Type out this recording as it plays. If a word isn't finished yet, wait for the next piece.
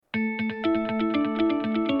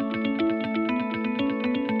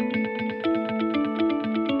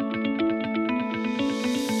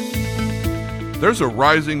There's a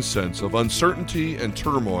rising sense of uncertainty and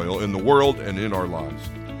turmoil in the world and in our lives.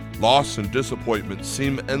 Loss and disappointment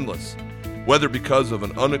seem endless, whether because of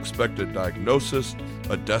an unexpected diagnosis,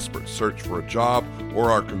 a desperate search for a job, or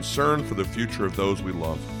our concern for the future of those we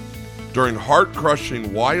love. During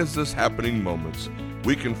heart-crushing, why is this happening moments,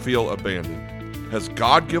 we can feel abandoned. Has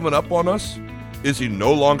God given up on us? Is he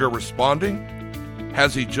no longer responding?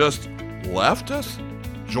 Has he just left us?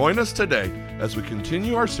 Join us today as we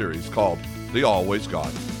continue our series called The Always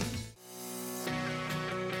God.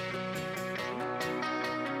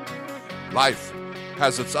 Life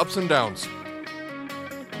has its ups and downs.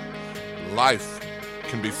 Life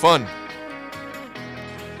can be fun.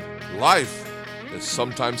 Life is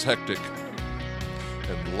sometimes hectic.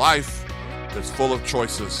 And life is full of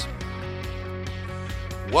choices.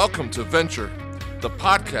 Welcome to Venture, the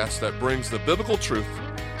podcast that brings the biblical truth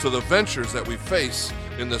to the ventures that we face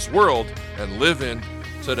in this world and live in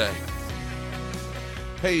today.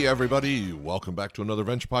 Hey everybody, welcome back to another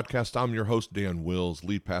Venture Podcast. I'm your host, Dan Wills,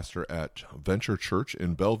 lead pastor at Venture Church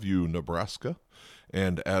in Bellevue, Nebraska.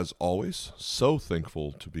 And as always, so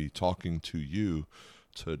thankful to be talking to you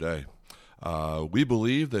today. We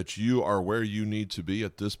believe that you are where you need to be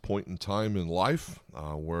at this point in time in life,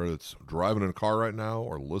 whether it's driving in a car right now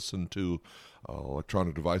or listen to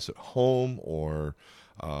electronic device at home or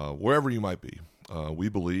wherever you might be. We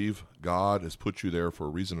believe God has put you there for a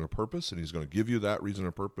reason and a purpose, and he's going to give you that reason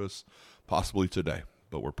and purpose possibly today.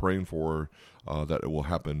 But we're praying for that it will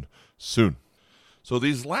happen soon. So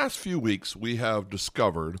these last few weeks, we have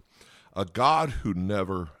discovered a God who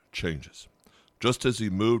never changes. Just as he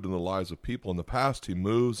moved in the lives of people in the past, he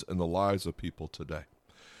moves in the lives of people today.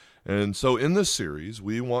 And so in this series,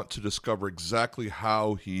 we want to discover exactly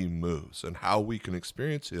how he moves and how we can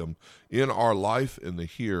experience him in our life in the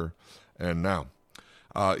here and now.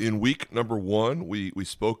 In week number 1, we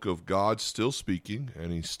spoke of God still speaking,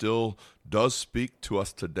 and he still does speak to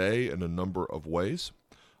us today in a number of ways.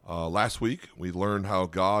 Last week, we learned how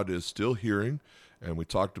God is still hearing, and we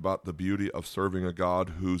talked about the beauty of serving a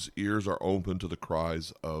God whose ears are open to the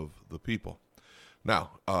cries of the people.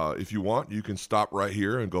 Now, if you want, you can stop right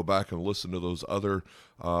here and go back and listen to those other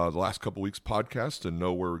the last couple weeks' podcasts and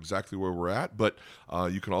know exactly where we're at. But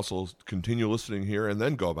you can also continue listening here and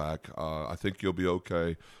then go back. I think you'll be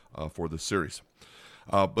okay for this series.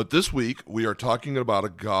 But this week, we are talking about a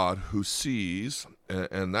God who sees,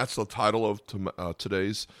 and that's the title of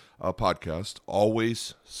today's podcast,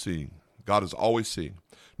 Always Seeing. God is always seeing.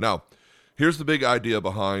 Now, here's the big idea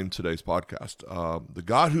behind today's podcast. The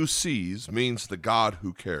God who sees means the God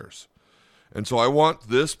who cares. And so I want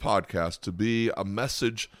this podcast to be a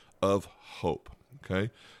message of hope,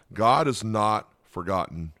 okay? God has not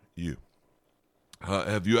forgotten you.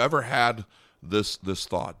 Have you ever had this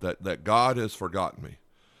thought that God has forgotten me?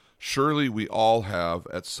 Surely we all have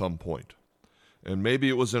at some point. And maybe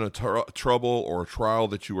it was in a trouble or a trial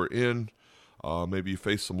that you were in. Maybe you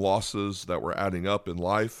faced some losses that were adding up in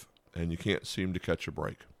life, and you can't seem to catch a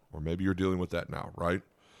break. Or maybe you're dealing with that now, right?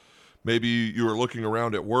 Maybe you were looking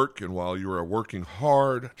around at work, and while you are working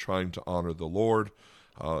hard, trying to honor the Lord,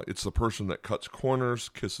 it's the person that cuts corners,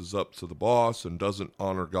 kisses up to the boss, and doesn't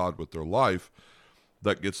honor God with their life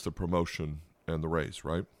that gets the promotion and the raise,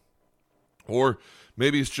 right? Or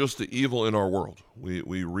maybe it's just the evil in our world.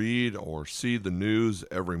 We read or see the news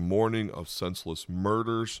every morning of senseless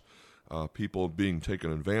murders, people being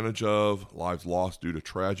taken advantage of, lives lost due to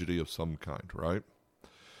tragedy of some kind, right?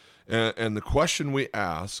 And the question we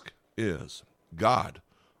ask is, God,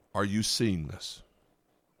 are you seeing this?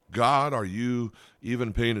 God, are you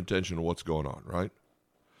even paying attention to what's going on, right?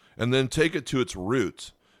 And then take it to its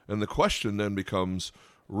roots. And the question then becomes,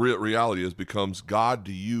 reality becomes, God,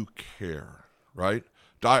 do you care, right?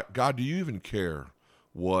 God, do you even care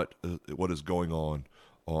what is going on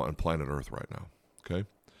planet Earth right now, okay?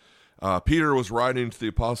 Peter was writing to the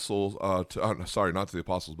apostles, not to the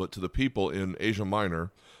apostles, but to the people in Asia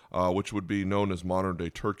Minor, which would be known as modern-day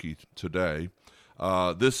Turkey today.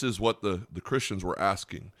 This is what the Christians were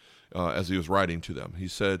asking as he was writing to them. He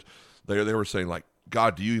said, they were saying, like,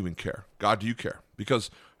 God, do you even care? God, do you care? Because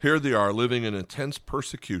here they are living in intense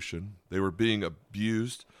persecution. They were being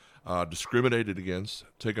abused, discriminated against,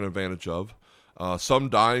 taken advantage of, some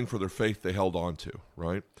dying for their faith they held on to,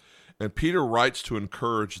 right? And Peter writes to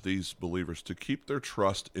encourage these believers to keep their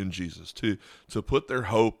trust in Jesus, to put their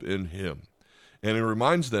hope in him. And he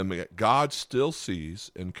reminds them that God still sees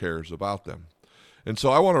and cares about them. And so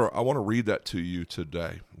I want to read that to you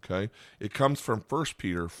today, okay? It comes from 1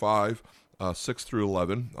 Peter 5, 6 through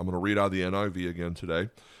 11. I'm going to read out of the NIV again today.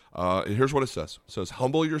 Here's what it says. It says,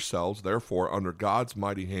 "Humble yourselves, therefore, under God's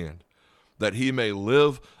mighty hand, that he may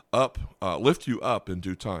live lift you up in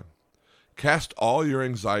due time. Cast all your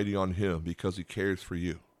anxiety on him because he cares for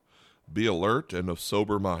you. Be alert and of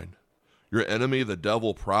sober mind. Your enemy, the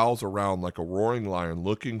devil, prowls around like a roaring lion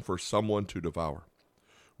looking for someone to devour.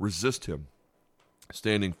 Resist him,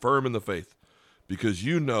 standing firm in the faith, because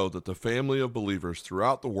you know that the family of believers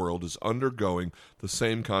throughout the world is undergoing the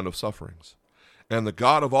same kind of sufferings. And the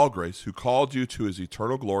God of all grace, who called you to his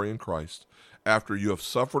eternal glory in Christ, after you have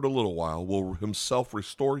suffered a little while, will himself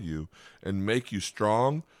restore you and make you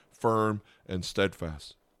strong, firm, and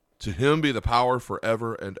steadfast. To him be the power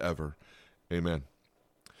forever and ever. Amen.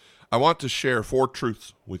 I want to share 4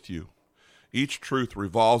 truths with you. Each truth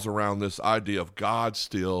revolves around this idea of God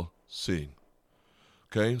still seeing.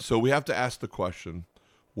 Okay, so we have to ask the question,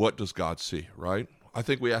 what does God see, right? I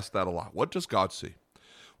think we ask that a lot. What does God see?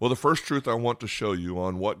 Well, the first truth I want to show you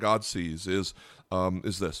on what God sees is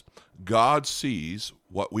this. God sees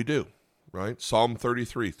what we do, right? Psalm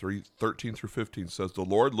 33, 13 through 15 says, the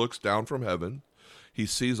Lord looks down from heaven. He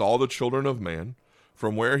sees all the children of man.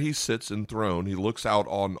 From where he sits enthroned, he looks out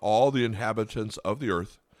on all the inhabitants of the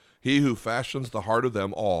earth, he who fashions the heart of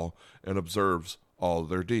them all and observes all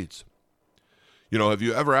their deeds. You know, have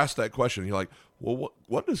you ever asked that question? You're like, well,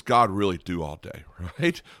 what does God really do all day,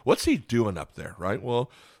 right? What's he doing up there, right? Well,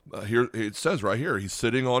 here it says right here, he's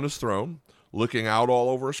sitting on his throne, looking out all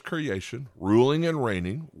over his creation, ruling and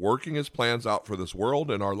reigning, working his plans out for this world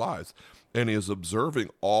and our lives, and he is observing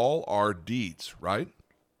all our deeds, right?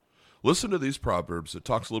 Listen to these Proverbs. It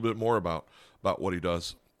talks a little bit more about what he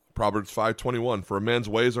does. Proverbs 5:21, for a man's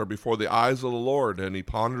ways are before the eyes of the Lord, and he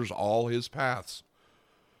ponders all his paths.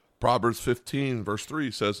 Proverbs 15, verse 3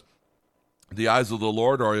 says, the eyes of the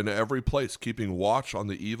Lord are in every place, keeping watch on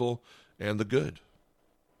the evil and the good.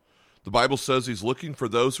 The Bible says he's looking for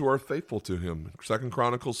those who are faithful to him. 2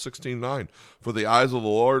 Chronicles 16:9, for the eyes of the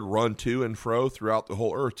Lord run to and fro throughout the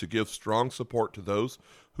whole earth to give strong support to those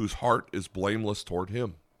whose heart is blameless toward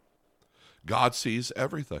him. God sees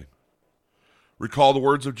everything. Recall the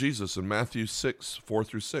words of Jesus in Matthew 6, 4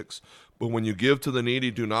 through 6. But when you give to the needy,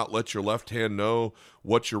 do not let your left hand know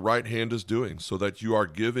what your right hand is doing, so that you are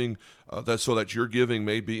giving, so that your giving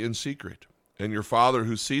may be in secret. And your Father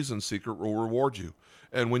who sees in secret will reward you.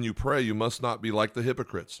 And when you pray, you must not be like the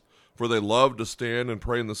hypocrites, for they love to stand and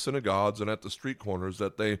pray in the synagogues and at the street corners,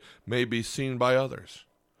 that they may be seen by others.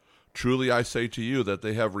 Truly I say to you that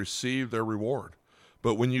they have received their reward.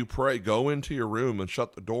 But when you pray, go into your room and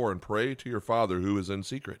shut the door and pray to your Father who is in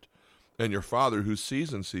secret. And your Father who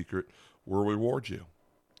sees in secret will reward you.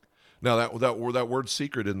 Now, that word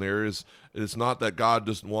secret in there is not that God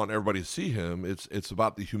doesn't want everybody to see him. It's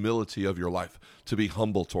about the humility of your life, to be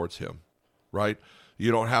humble towards him, right?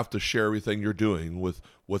 You don't have to share everything you're doing with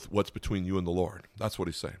what's between you and the Lord. That's what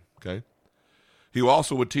he's saying, okay? He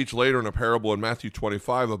also would teach later in a parable in Matthew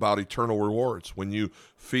 25 about eternal rewards. When you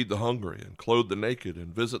feed the hungry and clothe the naked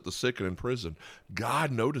and visit the sick and in prison,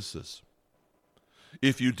 God notices.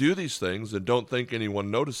 If you do these things and don't think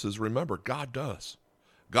anyone notices, remember, God does.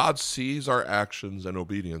 God sees our actions and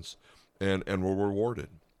obedience and will reward it.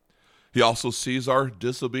 He also sees our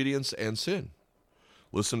disobedience and sin.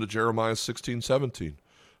 Listen to Jeremiah 16:17.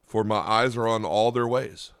 For my eyes are on all their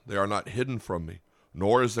ways. They are not hidden from me,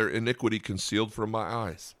 nor is their iniquity concealed from my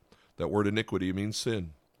eyes. That word iniquity means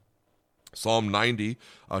sin. Psalm 90,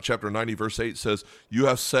 chapter 90, verse 8 says, you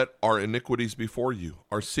have set our iniquities before you,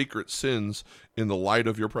 our secret sins in the light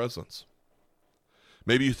of your presence.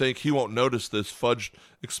 Maybe you think he won't notice this fudged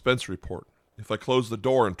expense report. If I close the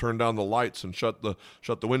door and turn down the lights and shut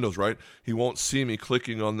the windows, right, he won't see me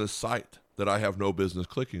clicking on this site that I have no business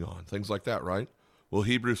clicking on. Things like that, right? Well,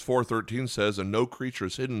 Hebrews 4:13 says, and no creature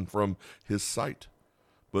is hidden from his sight,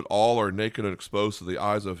 but all are naked and exposed to the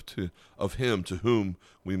eyes of him to whom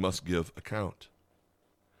we must give account.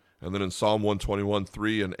 And then in Psalm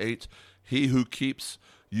 121:3 and 8, he who keeps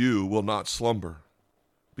you will not slumber.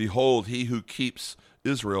 Behold, he who keeps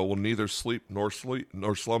Israel will neither sleep nor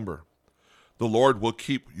slumber. The Lord will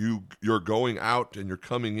keep you, your going out and your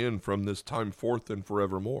coming in from this time forth and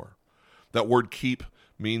forevermore. That word keep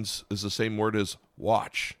is the same word as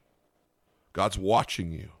watch. God's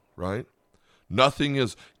watching you, right? Nothing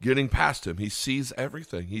is getting past him. He sees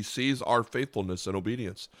everything. He sees our faithfulness and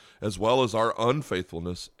obedience, as well as our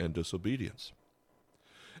unfaithfulness and disobedience.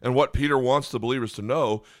 And what Peter wants the believers to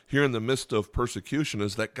know here in the midst of persecution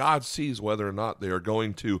is that God sees whether or not they are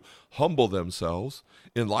going to humble themselves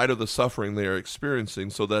in light of the suffering they are experiencing,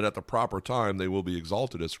 so that at the proper time they will be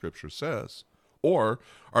exalted, as Scripture says. Or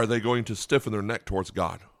are they going to stiffen their neck towards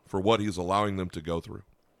God for what he's allowing them to go through,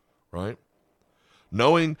 right?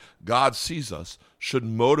 Knowing God sees us should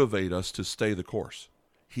motivate us to stay the course.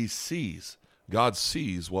 He sees, God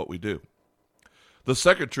sees what we do. The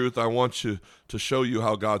second truth I want you to show you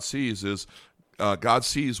how God sees is God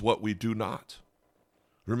sees what we do not.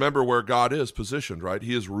 Remember where God is positioned, right?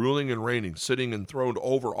 He is ruling and reigning, sitting enthroned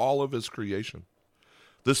over all of his creation.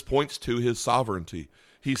 This points to his sovereignty.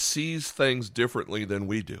 He sees things differently than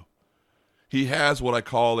we do. He has what I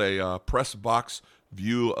call a press box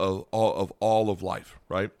view of all of life,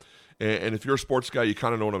 right? And if you're a sports guy, you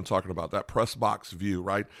kind of know what I'm talking about, that press box view,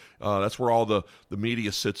 right? That's where all the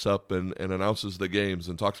media sits up and announces the games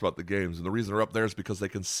and talks about the games. And the reason they're up there is because they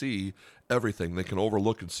can see everything. They can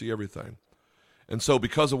overlook and see everything. And so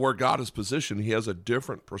because of where God is positioned, he has a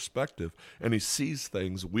different perspective, and he sees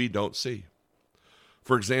things we don't see.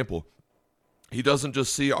 For example, he doesn't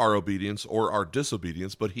just see our obedience or our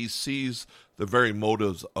disobedience, but he sees the very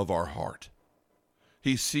motives of our heart.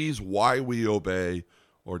 He sees why we obey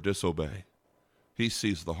or disobey. He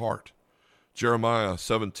sees the heart. Jeremiah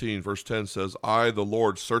 17, verse 10 says, I, the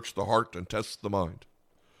Lord, search the heart and test the mind.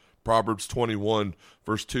 Proverbs 21,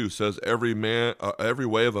 verse 2 says, every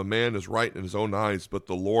way of a man is right in his own eyes, but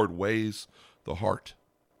the Lord weighs the heart.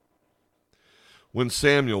 When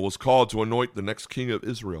Samuel was called to anoint the next king of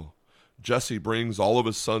Israel, Jesse brings all of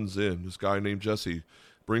his sons in. This guy named Jesse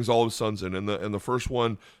brings all of his sons in. And the first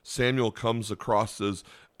one Samuel comes across is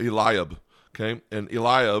Eliab. Okay, and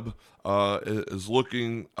Eliab is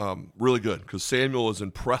looking really good because Samuel is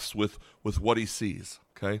impressed with what he sees.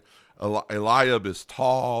 Okay, Eliab is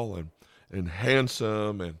tall and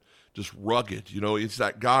handsome and just rugged. You know, he's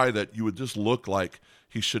that guy that you would just look like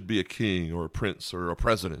he should be a king or a prince or a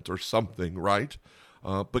president or something, right?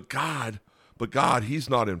 But God, he's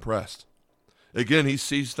not impressed. Again, he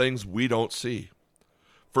sees things we don't see.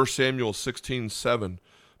 1 Samuel 16:7.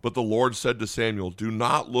 But the Lord said to Samuel, do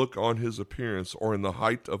not look on his appearance or in the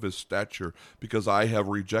height of his stature, because I have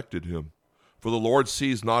rejected him. For the Lord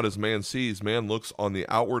sees not as man sees. Man looks on the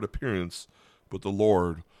outward appearance, but the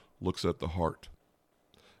Lord looks at the heart.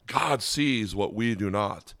 God sees what we do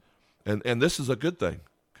not. And this is a good thing,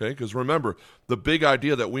 okay? Because remember, the big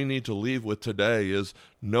idea that we need to leave with today is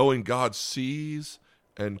knowing God sees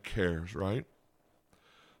and cares, right?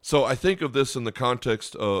 So I think of this in the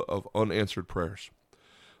context of unanswered prayers.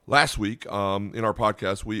 Last week in our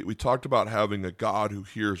podcast, we talked about having a God who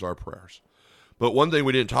hears our prayers. But one thing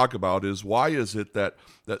we didn't talk about is why is it that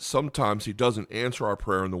sometimes he doesn't answer our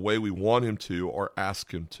prayer in the way we want him to or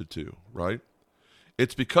ask him to do, right?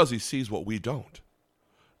 It's because he sees what we don't.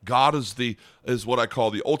 God is what I call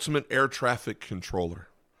the ultimate air traffic controller.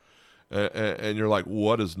 And you're like,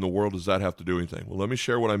 what in the world does that have to do with anything? Well, let me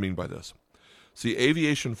share what I mean by this. See,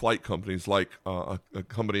 aviation flight companies like a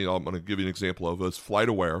company I'm going to give you an example of is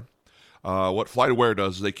FlightAware. What FlightAware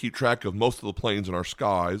does is they keep track of most of the planes in our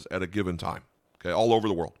skies at a given time, okay, all over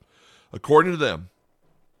the world. According to them,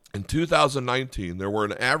 in 2019, there were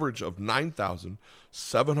an average of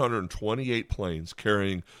 9,728 planes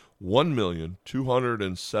carrying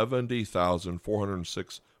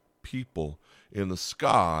 1,270,406 people in the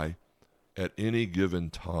sky at any given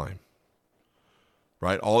time,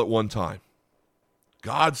 right? All at one time.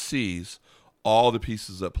 God sees all the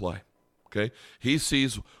pieces at play, okay? He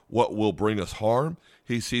sees what will bring us harm.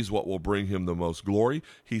 He sees what will bring him the most glory.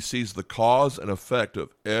 He sees the cause and effect of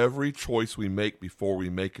every choice we make before we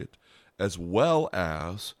make it, as well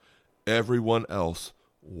as everyone else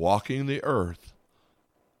walking the earth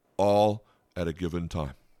all at a given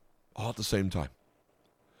time, all at the same time.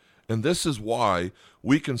 And this is why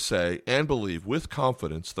we can say and believe with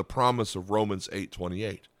confidence the promise of Romans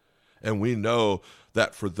 8:28. And we know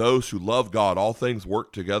that for those who love God, all things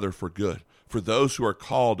work together for good, for those who are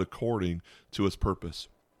called according to his purpose.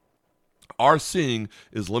 Our seeing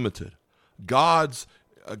is limited. God's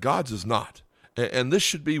is not. And this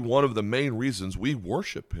should be one of the main reasons we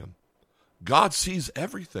worship him. God sees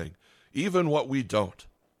everything, even what we don't.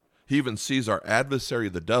 He even sees our adversary,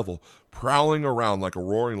 the devil, prowling around like a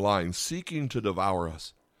roaring lion, seeking to devour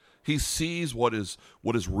us. He sees what is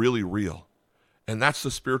really real. And that's the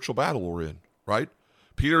spiritual battle we're in, right?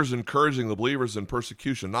 Peter's encouraging the believers in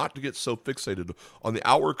persecution not to get so fixated on the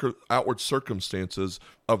outward circumstances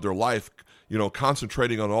of their life,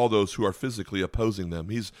 concentrating on all those who are physically opposing them.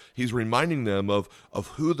 He's reminding them of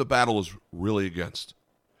who the battle is really against,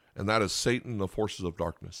 and that is Satan and the forces of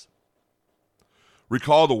darkness.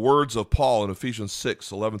 Recall the words of Paul in Ephesians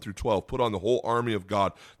 6:11-12. Put on the whole army of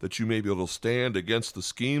God that you may be able to stand against the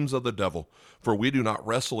schemes of the devil. For we do not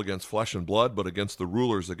wrestle against flesh and blood, but against the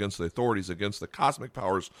rulers, against the authorities, against the cosmic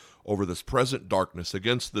powers over this present darkness,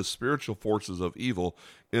 against the spiritual forces of evil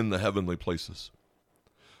in the heavenly places.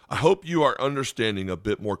 I hope you are understanding a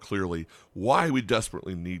bit more clearly why we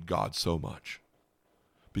desperately need God so much.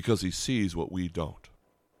 because he sees what we don't.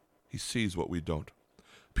 He sees what we don't.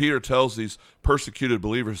 Peter tells these persecuted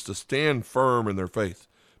believers to stand firm in their faith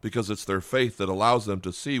because it's their faith that allows them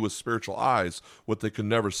to see with spiritual eyes what they can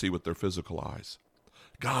never see with their physical eyes.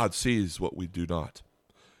 God sees what we do not,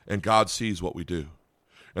 and God sees what we do.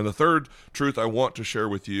 And the third truth I want to share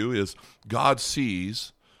with you is God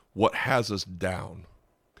sees what has us down.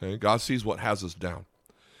 Okay, God sees what has us down.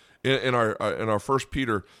 In our 1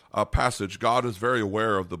 Peter passage, God is very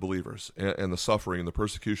aware of the believers and the suffering and the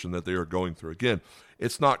persecution that they are going through. Again,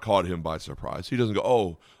 it's not caught him by surprise. He doesn't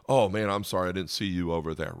go, oh man, I'm sorry, I didn't see you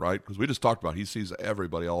over there, right? Because we just talked about he sees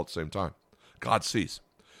everybody all at the same time. God sees.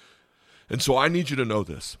 And so I need you to know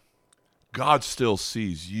this. God still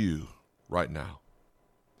sees you right now.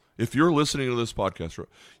 If you're listening to this podcast,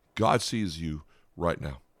 God sees you right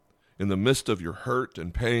now. In the midst of your hurt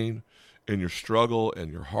and pain, in your struggle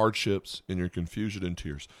and your hardships, in your confusion and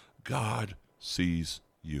tears, God sees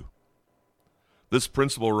you. This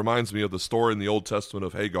principle reminds me of the story in the Old Testament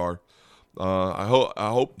of Hagar. I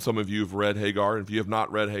hope some of you have read Hagar. If you have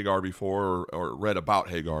not read Hagar before or read about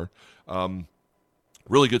Hagar,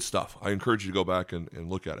 really good stuff. I encourage you to go back and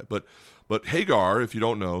look at it. But Hagar, if you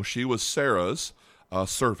don't know, she was Sarah's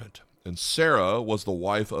servant, and Sarah was the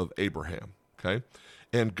wife of Abraham. Okay.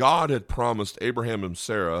 And God had promised Abraham and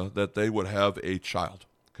Sarah that they would have a child,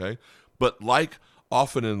 okay? But like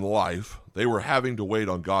often in life, they were having to wait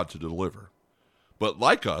on God to deliver. But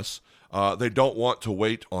like us, they don't want to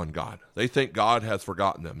wait on God. They think God has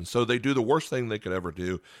forgotten them. And so they do the worst thing they could ever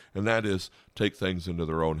do, and that is take things into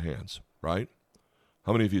their own hands, right?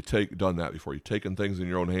 How many of you done that before? You've taken things in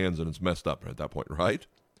your own hands and it's messed up at that point, right?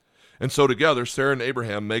 And so together, Sarah and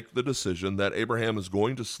Abraham make the decision that Abraham is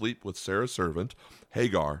going to sleep with Sarah's servant,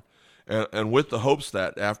 Hagar, and with the hopes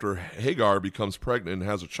that after Hagar becomes pregnant and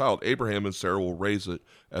has a child, Abraham and Sarah will raise it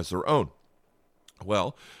as their own.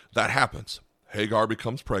 Well, that happens. Hagar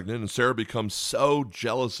becomes pregnant, and Sarah becomes so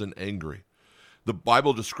jealous and angry. The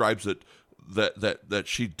Bible describes it that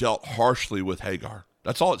she dealt harshly with Hagar.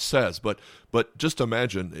 That's all it says, but just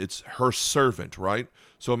imagine it's her servant, right?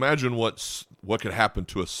 So imagine what could happen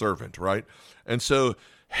to a servant, right? And so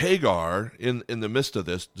Hagar, in the midst of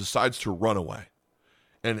this, decides to run away.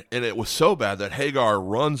 And it was so bad that Hagar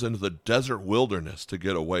runs into the desert wilderness to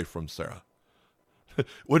get away from Sarah.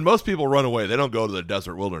 When most people run away, they don't go to the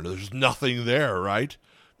desert wilderness. There's nothing there, right?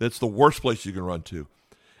 That's the worst place you can run to.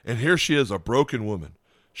 And here she is, a broken woman.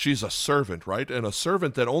 She's a servant, right? And a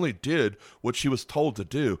servant that only did what she was told to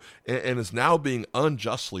do and is now being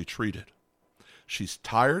unjustly treated. She's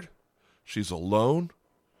tired, she's alone,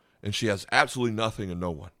 and she has absolutely nothing and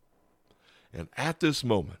no one. And at this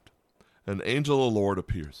moment, an angel of the Lord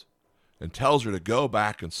appears and tells her to go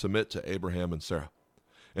back and submit to Abraham and Sarah.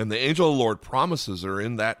 And the angel of the Lord promises her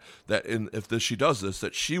if she does this,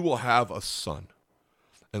 that she will have a son.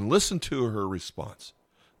 And listen to her response.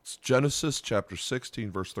 It's Genesis chapter 16,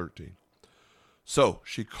 verse 13. So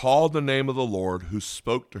she called the name of the Lord who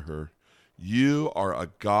spoke to her, "You are a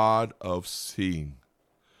God of seeing."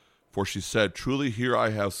 For she said, "Truly here I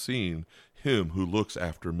have seen him who looks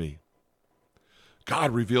after me."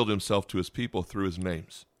 God revealed himself to his people through his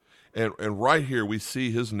names. And right here we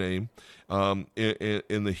see his name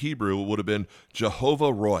in the Hebrew would have been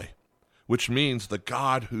Jehovah Roi, which means the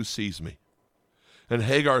God who sees me. And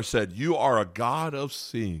Hagar said, "You are a God of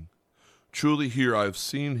seeing. Truly here I have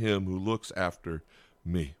seen him who looks after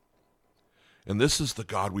me." And this is the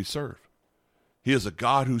God we serve. He is a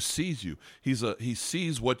God who sees you. He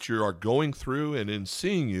sees what you are going through, and in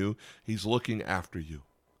seeing you, he's looking after you.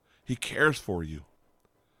 He cares for you.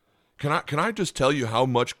 Can I just tell you how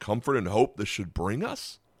much comfort and hope this should bring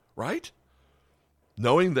us, right?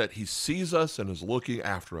 Knowing that he sees us and is looking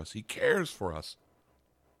after us. He cares for us.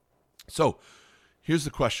 So, here's the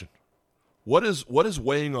question. What is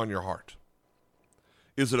weighing on your heart?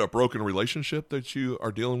 Is it a broken relationship that you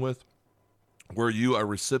are dealing with? Were you a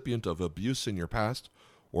recipient of abuse in your past,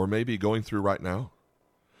 or maybe going through right now?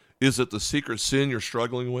 Is it the secret sin you're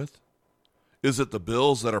struggling with? Is it the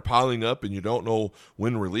bills that are piling up and you don't know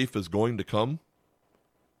when relief is going to come?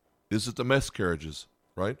 Is it the miscarriages,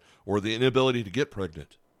 right? Or the inability to get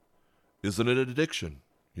pregnant? Is it an addiction?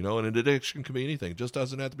 And an addiction can be anything. It just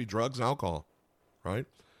doesn't have to be drugs and alcohol, right?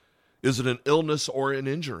 Is it an illness or an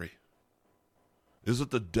injury? Is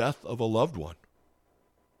it the death of a loved one?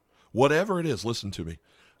 Whatever it is, listen to me.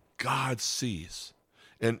 God sees,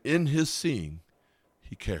 and in his seeing,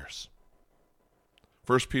 he cares.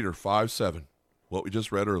 1 Peter 5:7, what we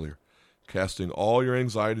just read earlier, casting all your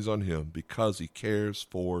anxieties on him because he cares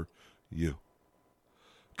for you.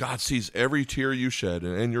 God sees every tear you shed,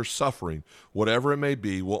 and your suffering, whatever it may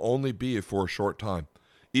be, will only be for a short time.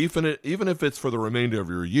 even if it's for the remainder of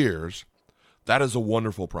your years, that is a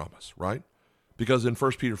wonderful promise, right? Because in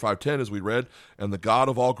 1 Peter 5:10, as we read, and the God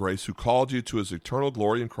of all grace, who called you to his eternal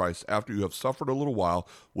glory in Christ, after you have suffered a little while,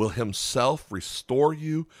 will himself restore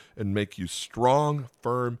you and make you strong,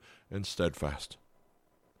 firm, and steadfast.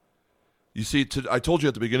 You see, I told you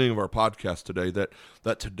at the beginning of our podcast today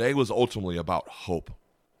that today was ultimately about hope.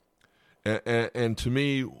 And to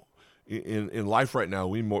me, in life right now,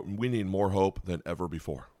 we need more hope than ever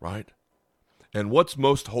before, right? And what's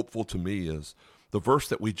most hopeful to me is the verse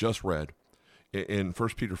that we just read in 1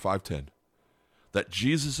 Peter 5:10, that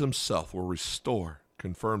Jesus himself will restore,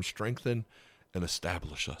 confirm, strengthen, and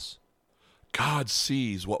establish us. God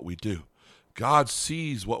sees what we do. God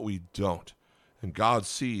sees what we don't. And God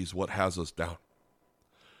sees what has us down.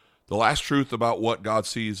 The last truth about what God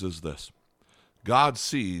sees is this: God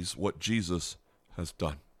sees what Jesus has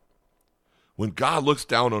done. When God looks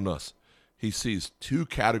down on us, he sees two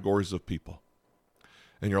categories of people.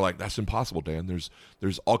 And you're like, that's impossible, Dan.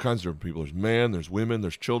 There's all kinds of different people. There's men, there's women,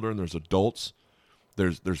 there's children, there's adults.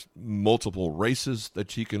 There's multiple races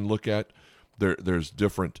that he can look at. There's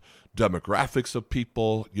different demographics of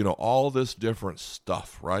people, all this different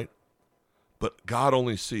stuff, right? But God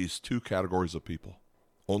only sees two categories of people,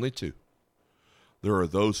 only two. There are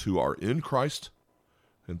those who are in Christ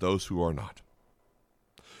and those who are not.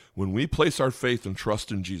 When we place our faith and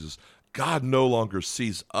trust in Jesus, God no longer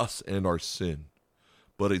sees us and our sin,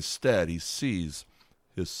 but instead he sees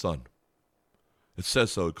his Son. It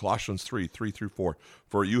says so in Colossians 3:3-4,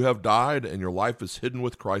 for you have died and your life is hidden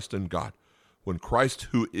with Christ in God. When Christ,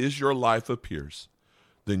 who is your life, appears,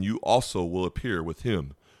 then you also will appear with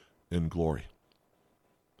him in glory.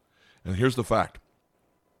 And here's the fact: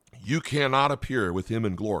 you cannot appear with him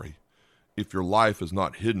in glory if your life is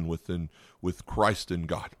not hidden with Christ in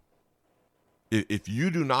God. If you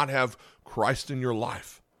do not have Christ in your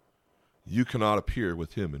life, you cannot appear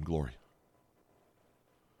with him in glory.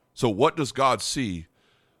 So what does God see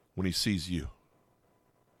when he sees you?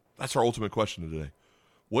 That's our ultimate question today.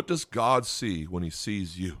 What does God see when he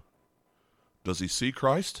sees you? Does he see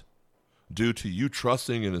Christ due to you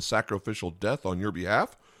trusting in his sacrificial death on your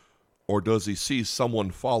behalf? Or does he see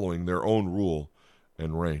someone following their own rule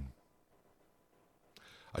and reign?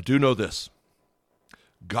 I do know this: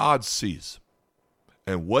 God sees,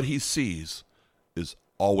 and what he sees is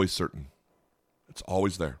always certain. It's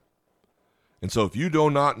always there. And so if you do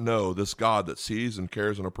not know this God that sees and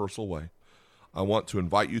cares in a personal way, I want to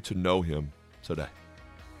invite you to know him today.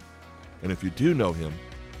 And if you do know him,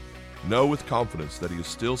 know with confidence that he is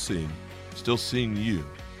still seeing you,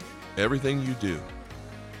 everything you do,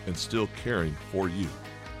 and still caring for you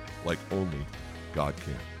like only God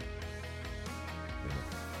can.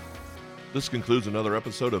 This concludes another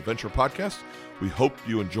episode of Venture Podcast. We hope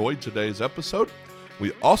you enjoyed today's episode.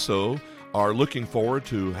 We also are looking forward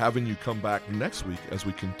to having you come back next week as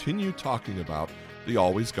we continue talking about the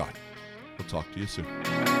Always God. We'll talk to you soon.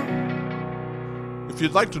 If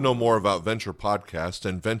you'd like to know more about Venture Podcast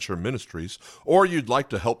and Venture Ministries, or you'd like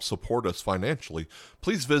to help support us financially,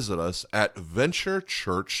 please visit us at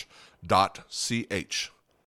venturechurch.ch.